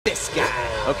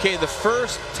Okay, the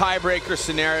first tiebreaker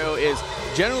scenario is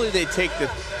generally they take the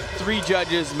 3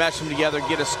 judges, mesh them together,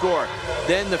 get a score.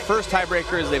 Then the first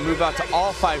tiebreaker is they move out to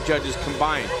all 5 judges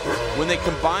combined. When they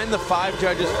combine the 5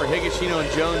 judges for Higashino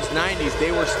and Jones 90s,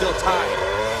 they were still tied.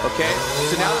 Okay,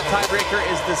 so now the tiebreaker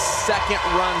is the second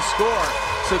run score.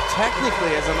 So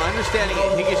technically, as I'm understanding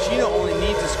it, Higashino only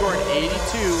needs to score an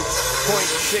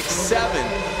 82.67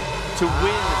 to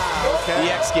win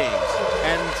the X Games.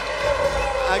 And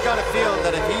I got a feeling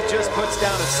that if he just puts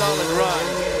down a solid run,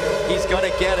 he's going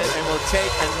to get it and will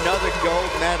take another gold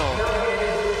medal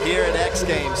here at X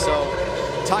Games. So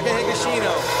Taka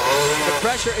Higashino, the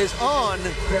pressure is on,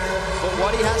 but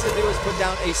what he has to do is put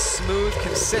down a smooth,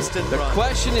 consistent run. The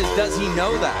question is, does he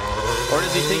know that? Or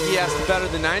does he think he has to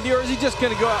better the 90, or is he just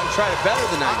going to go out and try to better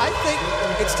the 90? I think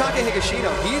it's Taka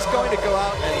Higashino. He's going to go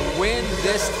out and win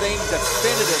this thing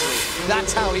definitively.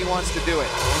 That's how he wants to do it.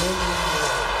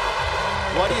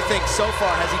 What do you think so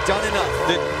far? Has he done enough?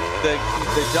 The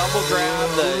double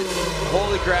grab, the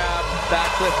holy grab,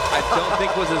 backflip, I don't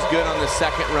think was as good on the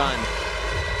second run.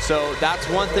 So that's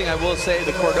one thing I will say.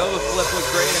 The Cordova flip was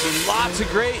great. I mean, lots of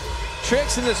great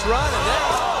tricks in this run. And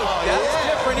that's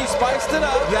different. He spiced it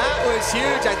up. That was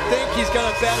huge. I think he's going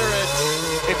to better it.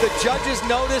 If the judges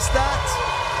notice that,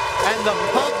 and the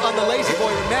pump on the Lazy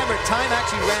Boy, remember, time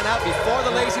actually ran out before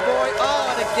the Lazy Boy.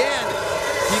 Oh, and again,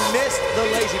 he missed the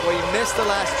Lazy Boy. He missed the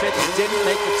last trick. He didn't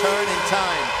make the turn in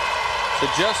time. So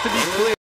just to be clear,